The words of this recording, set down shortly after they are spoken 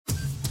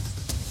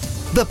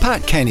The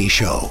Pat Kenny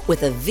Show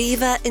with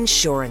Aviva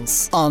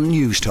Insurance on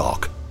News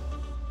Talk.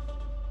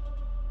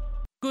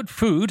 Good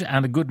food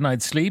and a good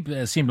night's sleep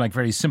seem like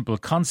very simple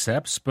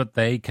concepts, but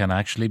they can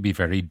actually be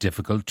very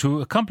difficult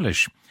to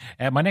accomplish.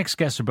 My next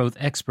guests are both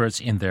experts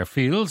in their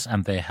fields,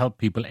 and they help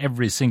people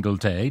every single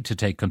day to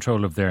take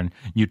control of their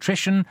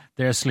nutrition,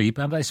 their sleep,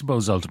 and I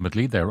suppose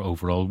ultimately their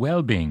overall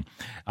well-being.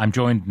 I'm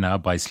joined now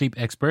by sleep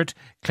expert,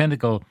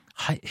 clinical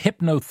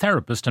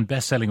hypnotherapist and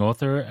best-selling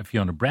author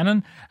Fiona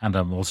Brennan, and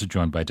I'm also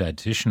joined by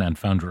dietitian and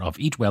founder of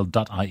Eat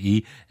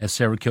Well.ie,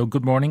 Sarah Keogh.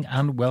 Good morning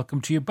and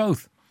welcome to you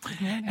both.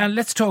 And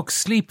let's talk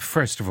sleep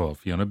first of all,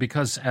 Fiona,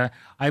 because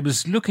I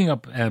was looking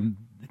up,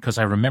 because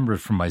I remember it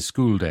from my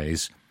school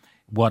days,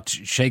 what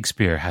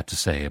Shakespeare had to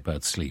say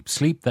about sleep.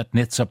 Sleep that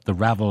knits up the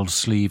ravelled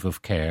sleeve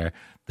of care,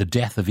 the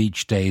death of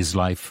each day's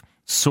life,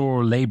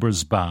 sore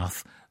labour's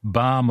bath,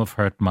 balm of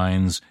hurt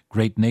minds,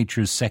 great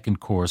nature's second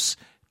course,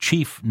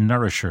 chief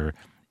nourisher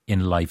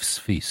in life's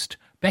feast.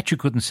 Bet you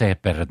couldn't say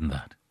it better than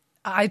that.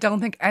 I don't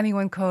think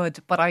anyone could,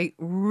 but I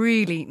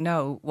really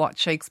know what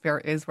Shakespeare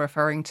is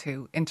referring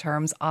to in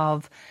terms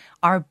of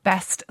our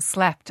best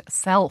slept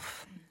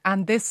self.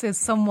 And this is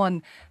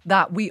someone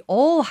that we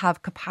all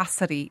have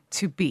capacity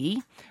to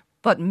be,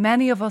 but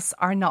many of us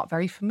are not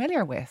very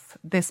familiar with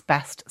this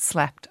best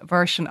slept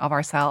version of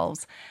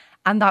ourselves.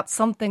 And that's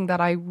something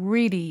that I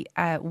really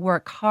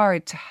work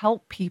hard to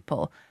help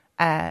people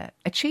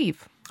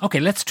achieve. Okay,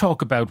 let's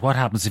talk about what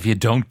happens if you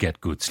don't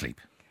get good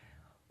sleep.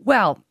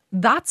 Well,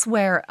 that's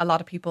where a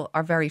lot of people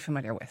are very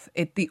familiar with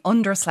it. The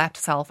underslept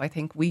self, I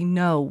think we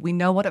know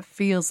what it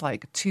feels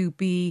like to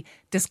be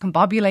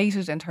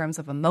discombobulated in terms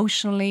of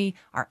emotionally,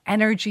 our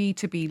energy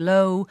to be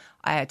low,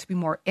 to be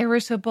more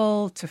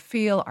irritable, to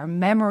feel our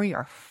memory,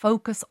 our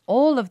focus.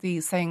 All of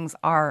these things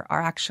are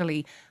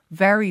actually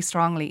very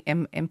strongly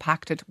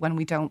impacted when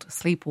we don't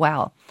sleep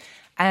well.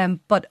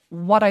 But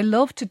what I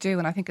love to do,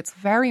 and I think it's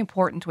very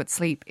important with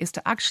sleep, is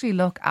to actually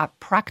look at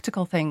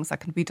practical things that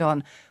can be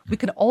done. We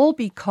can all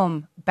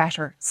become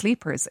better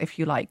sleepers, if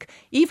you like.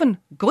 Even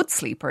good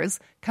sleepers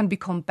can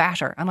become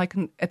better. And I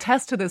can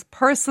attest to this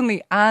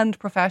personally and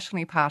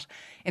professionally, Pat,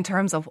 in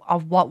terms of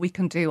what we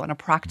can do on a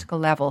practical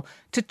level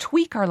to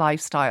tweak our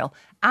lifestyle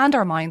and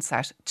our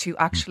mindset to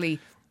actually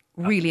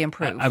really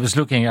improve. I was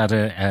looking at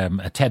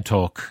a TED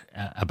Talk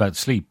about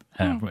sleep,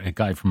 a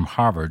guy from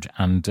Harvard,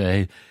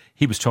 and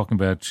he was talking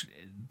about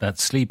that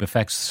sleep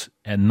affects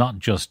not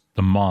just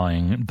the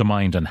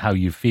mind and how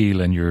you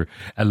feel and your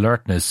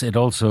alertness. It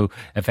also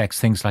affects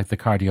things like the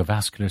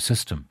cardiovascular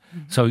system.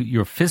 Mm-hmm. So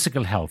your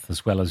physical health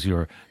as well as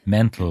your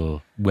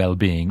mental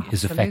well-being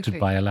is affected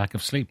by a lack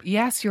of sleep.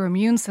 Yes, your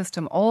immune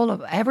system,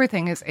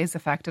 everything is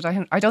affected.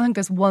 I don't think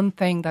there's one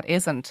thing that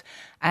isn't.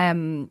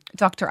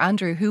 Dr.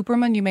 Andrew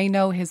Huberman, you may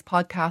know his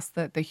podcast,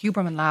 the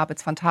Huberman Lab.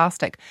 It's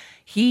fantastic.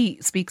 He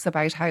speaks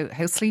about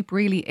how sleep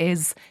really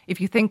is, if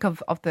you think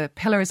of the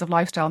pillars of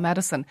lifestyle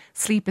medicine,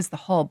 sleep is the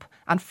hub.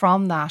 And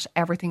from that,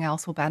 everything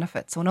else will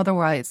benefit. So in other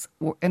ways,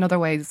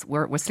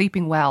 we're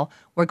sleeping well.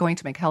 We're going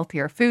to make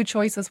healthier food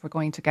choices. We're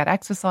going to get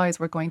exercise.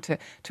 We're going to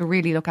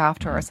really look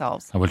after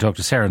ourselves. And we'll talk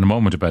to Sarah in a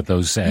moment about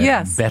those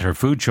better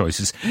food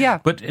choices. Yeah.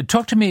 But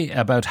talk to me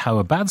about how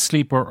a bad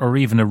sleeper or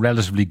even a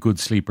relatively good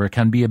sleeper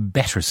can be a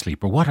better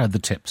sleeper. What are the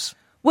tips?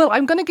 Well,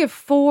 I'm going to give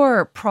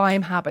 4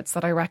 prime habits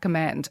that I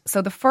recommend.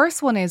 So the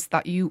first one is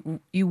that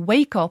you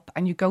wake up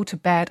and you go to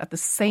bed at the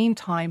same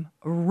time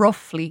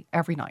roughly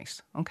every night.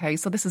 Okay,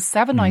 so this is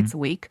 7 nights a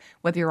week.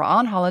 Whether you're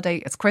on holiday,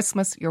 it's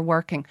Christmas, you're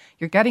working,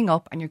 you're getting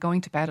up and you're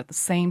going to bed at the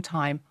same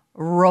time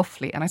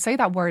roughly. And I say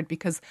that word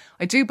because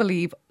I do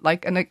believe,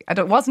 and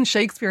it wasn't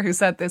Shakespeare who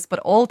said this, but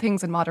all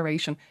things in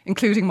moderation,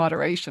 including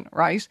moderation,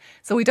 right?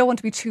 So we don't want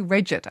to be too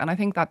rigid. And I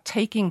think that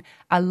taking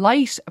a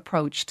light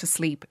approach to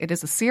sleep, it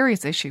is a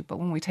serious issue, but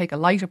when we take a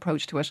light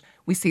approach to it,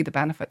 we see the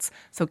benefits.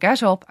 So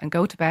get up and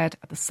go to bed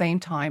at the same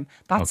time.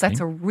 That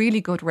sets a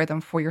really good rhythm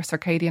for your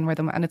circadian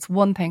rhythm. And it's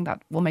one thing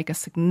that will make a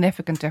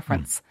significant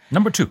difference.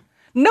 Number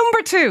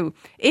 2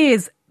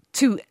 is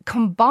to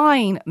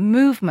combine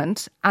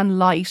movement and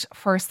light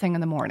first thing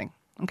in the morning.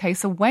 Okay,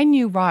 so when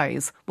you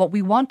rise, what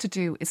we want to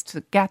do is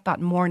to get that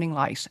morning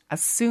light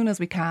as soon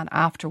as we can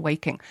after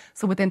waking.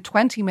 So within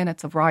 20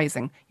 minutes of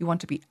rising, you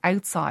want to be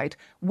outside,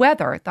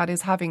 whether that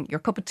is having your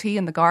cup of tea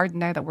in the garden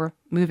now that we're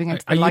moving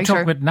into the lighter. Are you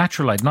talking about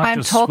natural light, not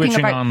just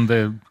switching on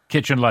the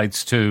kitchen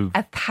lights to...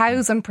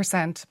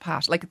 1,000%,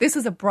 Pat. Like, this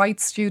is a bright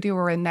studio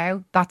we're in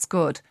now, that's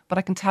good. But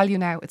I can tell you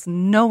now, it's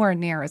nowhere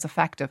near as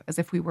effective as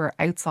if we were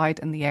outside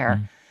in the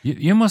air.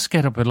 You must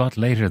get up a lot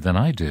later than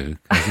I do,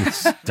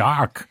 because it's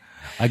dark.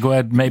 I go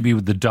out maybe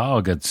with the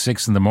dog at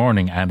 6 a.m.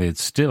 and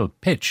it's still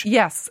pitch.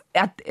 Yes,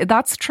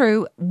 that's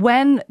true.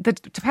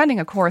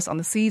 Depending, of course, on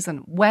the season,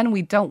 when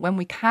we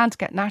can't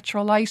get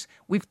natural light,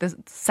 the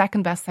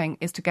second best thing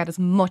is to get as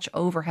much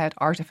overhead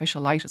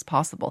artificial light as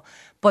possible.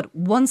 But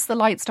once the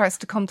light starts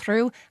to come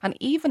through, and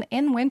even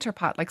in winter,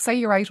 Pat, like say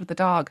you're out with the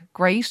dog,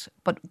 great.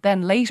 But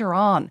then later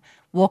on,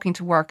 walking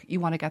to work, you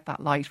want to get that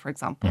light, for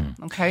example.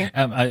 Okay.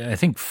 I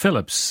think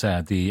Philips,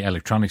 the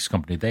electronics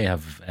company, they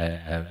have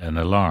an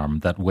alarm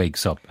that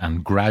wakes up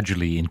and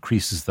gradually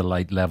increases the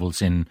light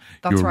levels in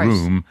your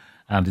room.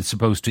 And it's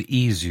supposed to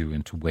ease you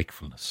into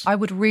wakefulness. I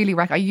would really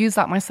recommend. I use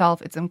that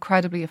myself. It's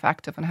incredibly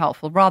effective and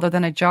helpful, rather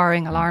than a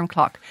jarring alarm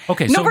clock.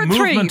 Okay, so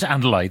movement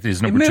and light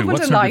is number 2.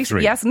 What's number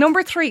 3? Yes,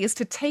 number 3 is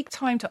to take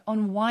time to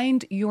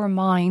unwind your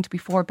mind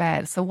before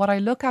bed. So what I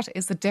look at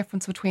is the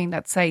difference between,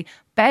 let's say,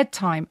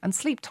 bedtime and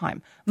sleep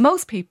time.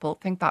 Most people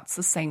think that's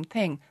the same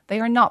thing. They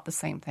are not the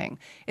same thing.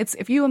 It's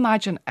if you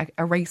imagine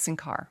a racing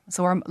car.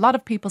 So a lot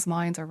of people's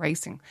minds are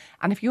racing.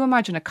 And if you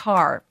imagine a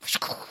car,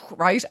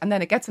 right, and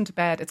then it gets into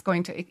bed, it's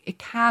going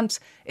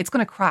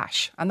to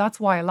crash. And that's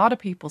why a lot of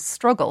people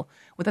struggle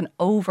with an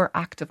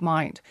overactive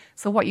mind.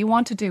 So what you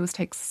want to do is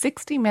take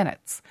 60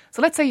 minutes.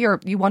 So let's say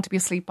you want to be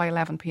asleep by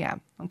 11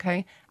 p.m.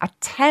 Okay. At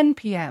 10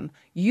 p.m.,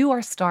 you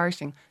are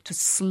starting to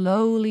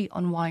slowly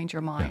unwind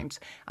your mind.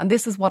 Yeah. And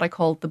this is what I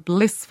call the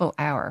blissful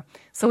hour.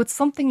 So it's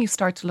something you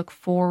start to look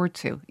forward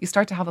to. You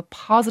start to have a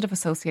positive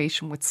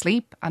association with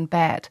sleep and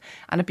bed.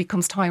 And it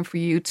becomes time for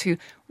you to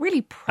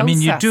really process. I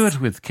mean, you do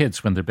it with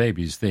kids when they're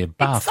babies. They have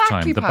bath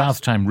time, the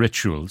bath time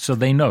ritual, so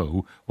they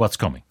know what's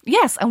coming.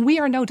 Yes, and we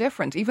are no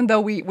different. Even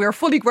though we're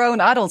fully grown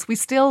adults, we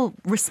still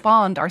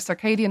respond. Our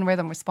circadian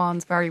rhythm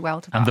responds very well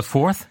to that. And the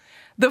 4th?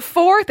 The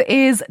 4th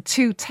is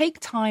to take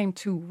time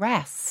to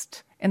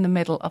rest in the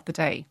middle of the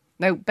day.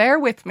 Now, bear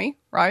with me,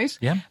 right?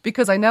 Yeah.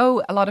 Because I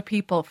know a lot of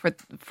people,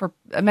 for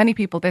many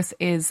people, this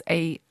is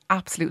a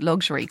absolute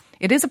luxury.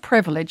 It is a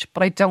privilege,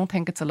 but I don't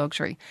think it's a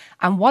luxury.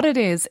 And what it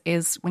is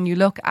when you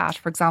look at,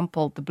 for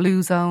example, the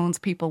blue zones,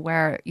 people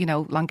where,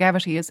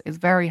 longevity is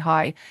very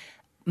high,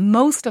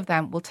 most of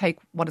them will take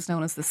what is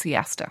known as the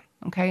siesta.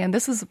 Okay. And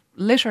this is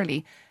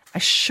literally a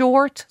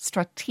short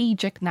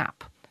strategic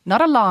nap,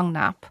 not a long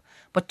nap.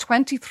 But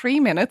 23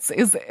 minutes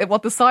is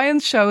what the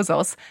science shows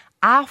us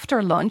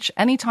after lunch,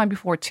 anytime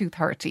before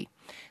 2:30.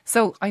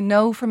 So I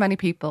know for many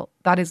people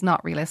that is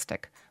not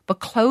realistic. But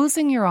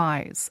closing your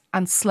eyes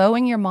and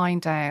slowing your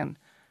mind down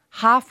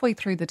halfway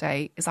through the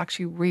day is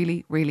actually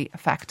really, really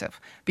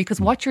effective.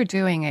 Because what you're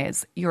doing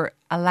is you're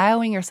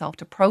allowing yourself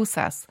to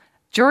process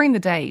during the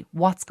day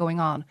what's going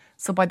on.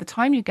 So by the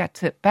time you get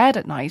to bed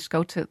at night,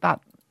 go to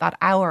that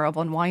hour of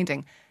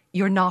unwinding,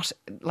 you're not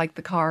like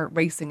the car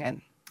racing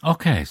in.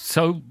 Okay,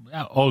 so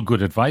all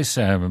good advice.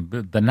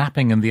 The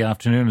napping in the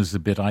afternoon is the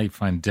bit I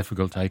find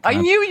difficult. I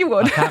knew you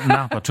would. I can't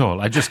nap at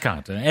all. I just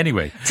can't.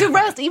 Anyway. To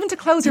rest, even to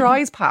close your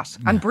eyes, Pat,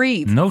 and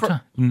breathe.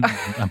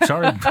 I'm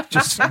sorry.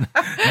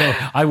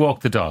 I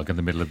walk the dog in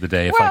the middle of the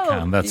day if I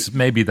can. That's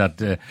maybe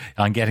that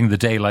I'm getting the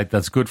daylight.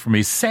 That's good for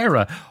me.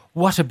 Sarah,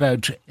 what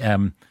about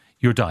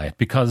your diet?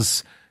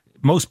 Because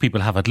most people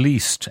have at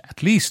least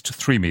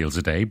 3 meals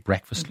a day,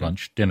 breakfast,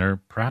 lunch, dinner,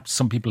 perhaps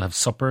some people have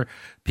supper,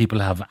 people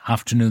have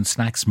afternoon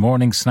snacks,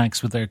 morning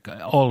snacks with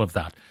all of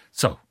that.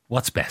 So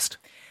what's best?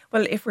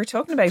 Well, if we're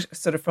talking about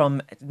sort of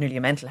from nearly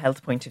a mental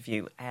health point of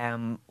view,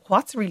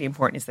 what's really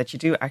important is that you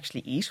do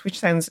actually eat, which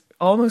sounds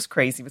almost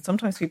crazy, but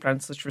sometimes people are on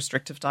such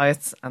restrictive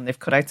diets and they've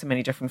cut out so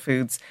many different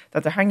foods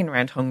that they're hanging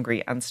around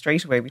hungry, and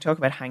straight away we talk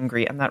about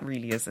hangry, and that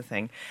really is a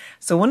thing.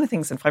 So one of the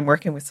things, if I'm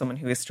working with someone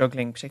who is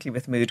struggling, particularly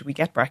with mood, we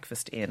get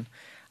breakfast in.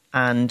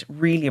 And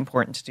really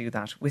important to do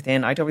that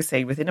I'd always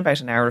say within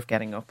about an hour of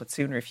getting up, but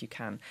sooner if you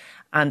can.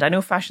 And I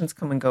know fashions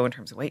come and go in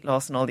terms of weight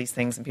loss and all these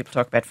things, and people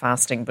talk about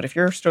fasting, but if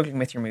you're struggling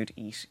with your mood,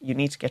 eat. You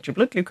need to get your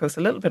blood glucose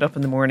a little bit up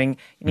in the morning.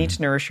 You need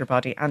to nourish your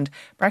body, and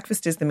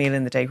breakfast is the meal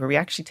in the day where we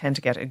actually tend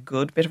to get a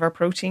good bit of our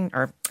protein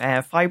or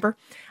fibre.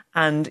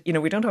 And,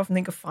 we don't often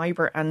think of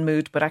fibre and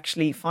mood, but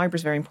actually fibre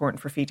is very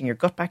important for feeding your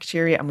gut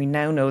bacteria. And we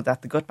now know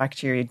that the gut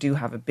bacteria do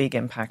have a big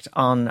impact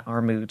on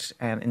our mood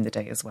in the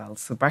day as well.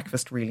 So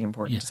breakfast, really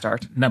important to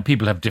start. Now,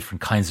 people have different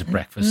kinds of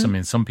breakfasts. I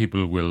mean, some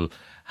people will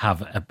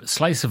have a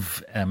slice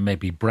of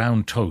maybe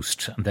brown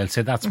toast and they'll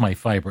say, that's my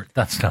fibre.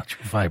 That's not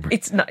your fibre.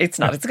 It's not. It's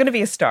going to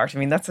be a start. I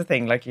mean, that's the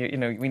thing. Like, we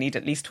need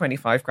at least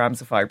 25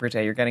 grams of fibre a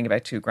day. You're getting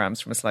about 2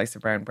 grams from a slice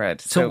of brown bread.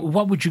 So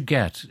what would you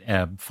get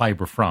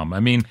fibre from? I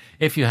mean,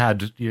 if you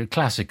had your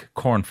classic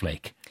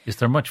cornflake, is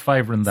there much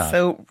fibre in that?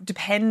 So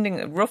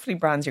depending, roughly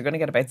brands, you're going to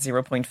get about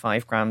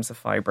 0.5 grams of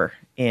fibre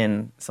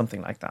in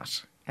something like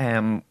that.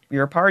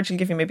 Your porridge will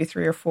give you maybe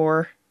 3 or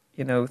 4,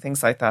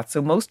 things like that. So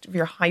most of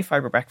your high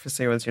fibre breakfast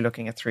cereals, you're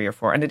looking at 3 or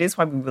 4. And it is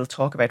why we will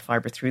talk about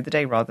fibre through the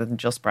day rather than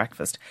just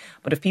breakfast.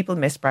 But if people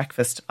miss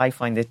breakfast, I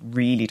find they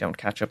really don't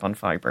catch up on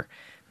fibre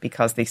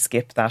because they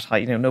skip that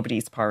high. Nobody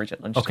eats porridge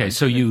at lunchtime. Okay,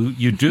 so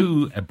you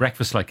do a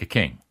breakfast like a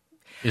king.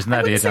 Isn't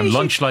that it? And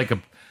lunch like a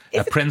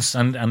prince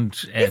and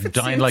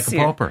dine like a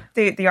pauper.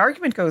 The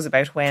argument goes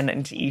about when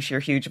and to eat your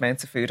huge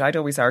amounts of food. I'd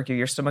always argue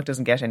your stomach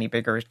doesn't get any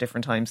bigger at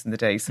different times in the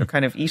day. So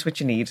kind of eat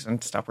what you need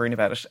and stop worrying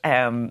about it.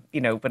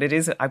 But it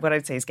is, what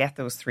I'd say is get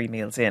those 3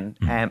 meals in.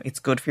 It's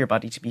good for your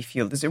body to be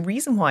fueled. There's a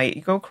reason why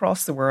you go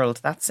across the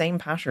world, that same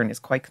pattern is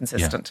quite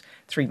consistent.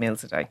 3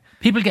 meals a day.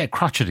 People get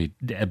crotchety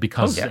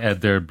because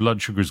their blood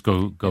sugars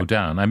go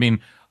down. I mean,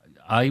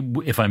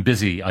 if I'm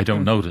busy, I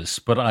don't notice.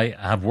 But I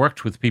have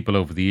worked with people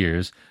over the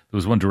years. There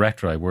was one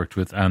director I worked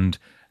with, and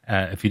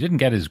if he didn't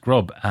get his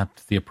grub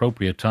at the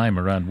appropriate time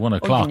around 1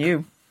 o'clock,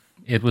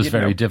 it was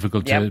very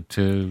difficult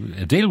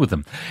to deal with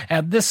them.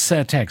 This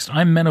text,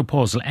 I'm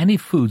menopausal. Any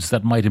foods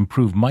that might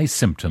improve my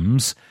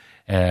symptoms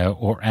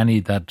or any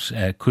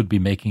that could be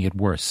making it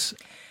worse?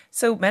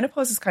 So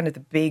menopause is kind of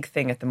the big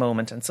thing at the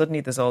moment, and suddenly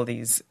there's all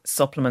these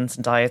supplements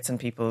and diets and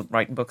people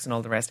writing books and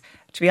all the rest.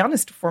 To be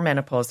honest, for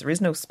menopause, there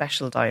is no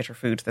special diet or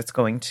food that's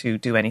going to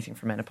do anything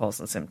for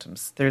menopausal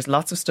symptoms. There's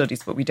lots of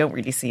studies, but we don't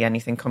really see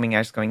anything coming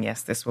out going,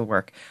 yes, this will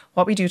work.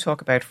 What we do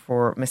talk about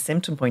from a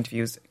symptom point of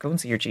view is go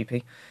and see your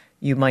GP.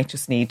 You might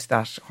just need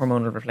that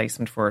hormonal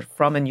replacement for it.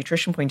 From a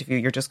nutrition point of view,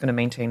 you're just going to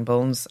maintain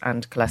bones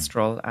and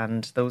cholesterol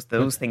and those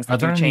things that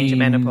do change in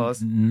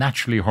menopause.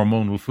 Naturally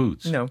hormonal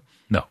foods? No.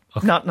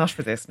 Okay. Not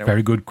for this, no.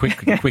 Very good,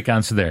 quick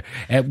answer there.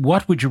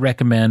 What would you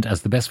recommend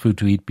as the best food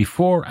to eat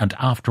before and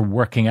after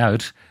working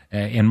out?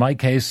 In my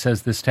case,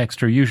 says this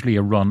texter, usually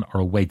a run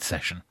or a weight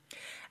session.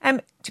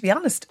 To be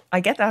honest, I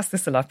get asked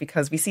this a lot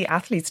because we see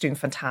athletes doing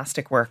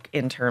fantastic work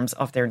in terms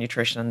of their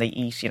nutrition, and they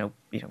eat, you know,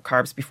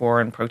 carbs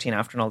before and protein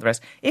after and all the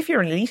rest. If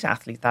you're an elite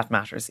athlete, that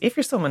matters. If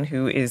you're someone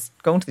who is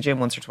going to the gym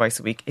once or twice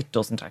a week, it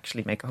doesn't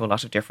actually make a whole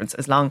lot of difference.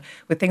 As long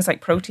with things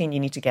like protein, you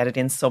need to get it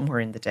in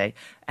somewhere in the day.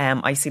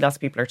 I see lots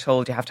of people are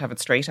told you have to have it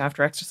straight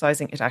after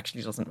exercising. It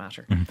actually doesn't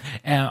matter.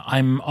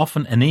 I'm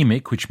often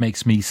anemic, which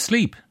makes me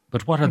sleep.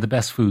 But what are the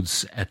best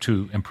foods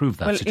to improve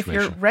that situation? If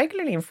you're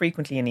regularly and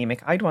frequently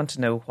anemic, I'd want to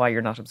know why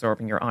you're not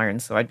absorbing your iron.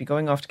 So I'd be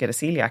going off to get a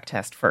celiac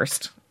test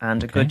first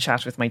and a good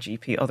chat with my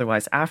GP.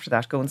 Otherwise, after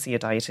that, go and see a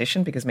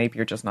dietitian because maybe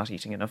you're just not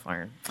eating enough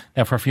iron.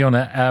 Now, for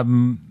Fiona,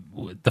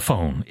 the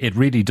phone, it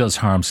really does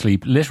harm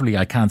sleep. Literally,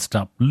 I can't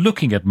stop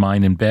looking at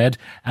mine in bed.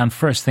 And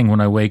first thing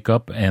when I wake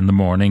up in the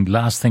morning,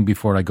 last thing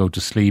before I go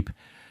to sleep,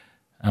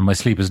 and my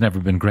sleep has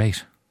never been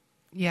great.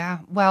 Yeah,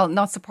 well,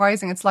 not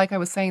surprising. It's like I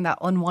was saying, that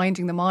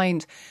unwinding the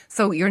mind.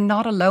 So you're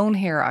not alone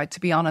here, to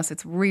be honest.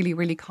 It's really,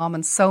 really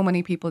common. So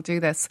many people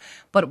do this.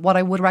 But what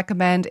I would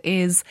recommend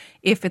is,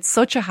 if it's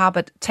such a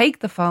habit, take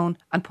the phone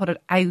and put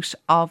it out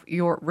of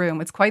your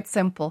room. It's quite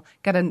simple.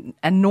 Get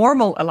a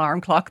normal alarm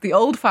clock, the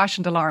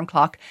old-fashioned alarm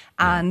clock,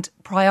 and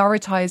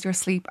prioritise your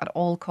sleep at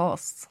all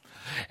costs.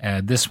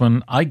 This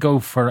one, I go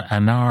for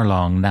an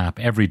hour-long nap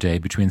every day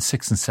between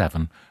 6 and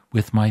 7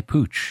 with my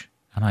pooch.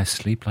 And I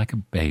sleep like a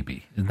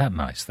baby. Isn't that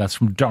nice? That's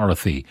from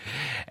Dorothy.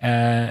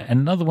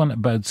 Another one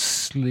about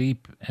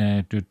sleep.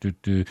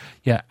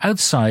 Yeah,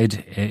 outside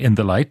in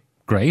the light,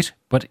 great.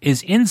 But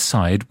is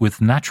inside with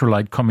natural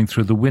light coming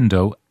through the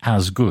window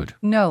as good?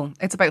 No,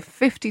 it's about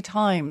 50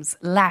 times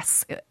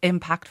less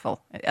impactful,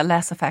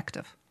 less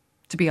effective.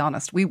 To be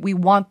honest, we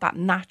want that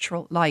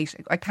natural light.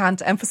 I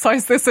can't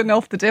emphasize this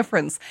enough, the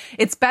difference.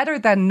 It's better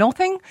than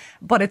nothing,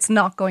 but it's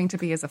not going to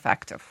be as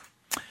effective.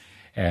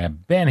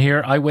 Ben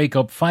here, I wake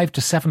up 5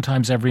 to 7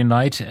 times every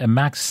night,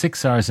 max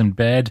 6 hours in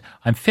bed.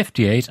 I'm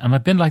 58 and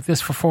I've been like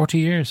this for 40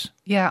 years.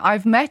 Yeah,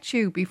 I've met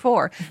you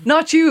before.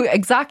 Not you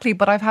exactly,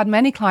 but I've had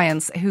many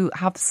clients who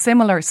have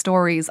similar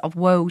stories of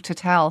woe to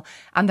tell.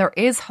 And there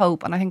is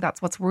hope. And I think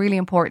that's what's really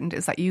important,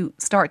 is that you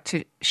start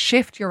to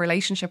shift your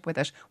relationship with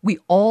it. We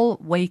all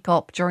wake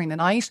up during the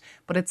night,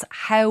 but it's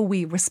how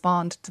we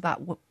respond to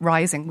that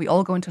rising. We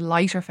all go into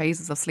lighter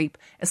phases of sleep,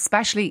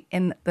 especially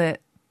in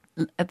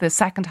the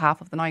second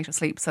half of the night of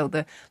sleep. So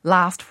the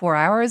last 4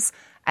 hours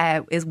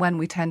is when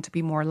we tend to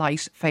be more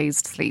light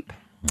phased sleep.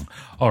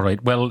 All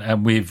right. Well,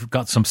 we've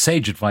got some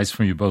sage advice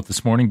from you both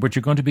this morning, but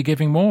you're going to be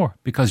giving more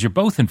because you're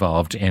both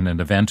involved in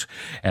an event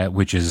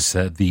which is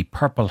the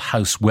Purple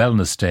House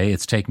Wellness Day.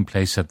 It's taking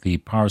place at the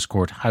Powers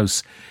Court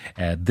House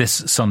this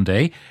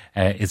Sunday.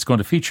 It's going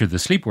to feature the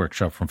sleep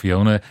workshop from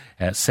Fiona,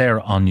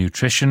 Sarah on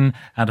nutrition,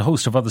 and a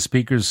host of other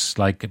speakers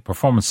like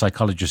performance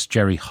psychologist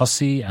Jerry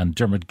Hussey, and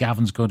Dermot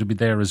Gavin's going to be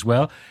there as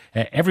well.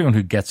 Everyone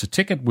who gets a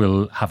ticket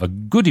will have a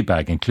goodie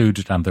bag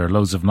included, and there are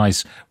loads of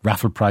nice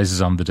raffle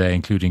prizes on the day,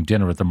 including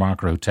dinner at the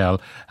Marker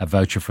Hotel, a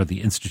voucher for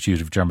the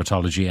Institute of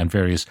Dermatology, and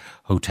various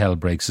hotel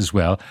breaks as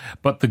well.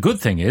 But the good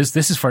thing is,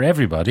 this is for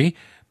everybody,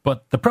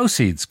 but the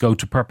proceeds go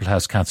to Purple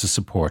House Cancer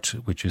Support,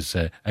 which is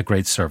a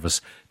great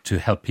service to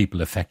help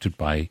people affected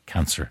by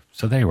cancer.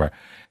 So there you are.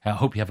 I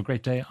hope you have a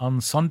great day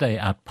on Sunday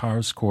at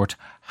Powers Court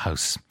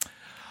House.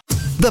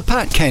 The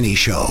Pat Kenny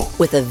Show.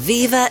 With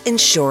Aviva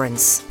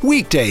Insurance.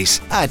 Weekdays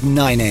at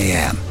 9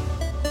 a.m.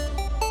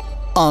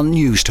 on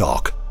News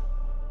Talk.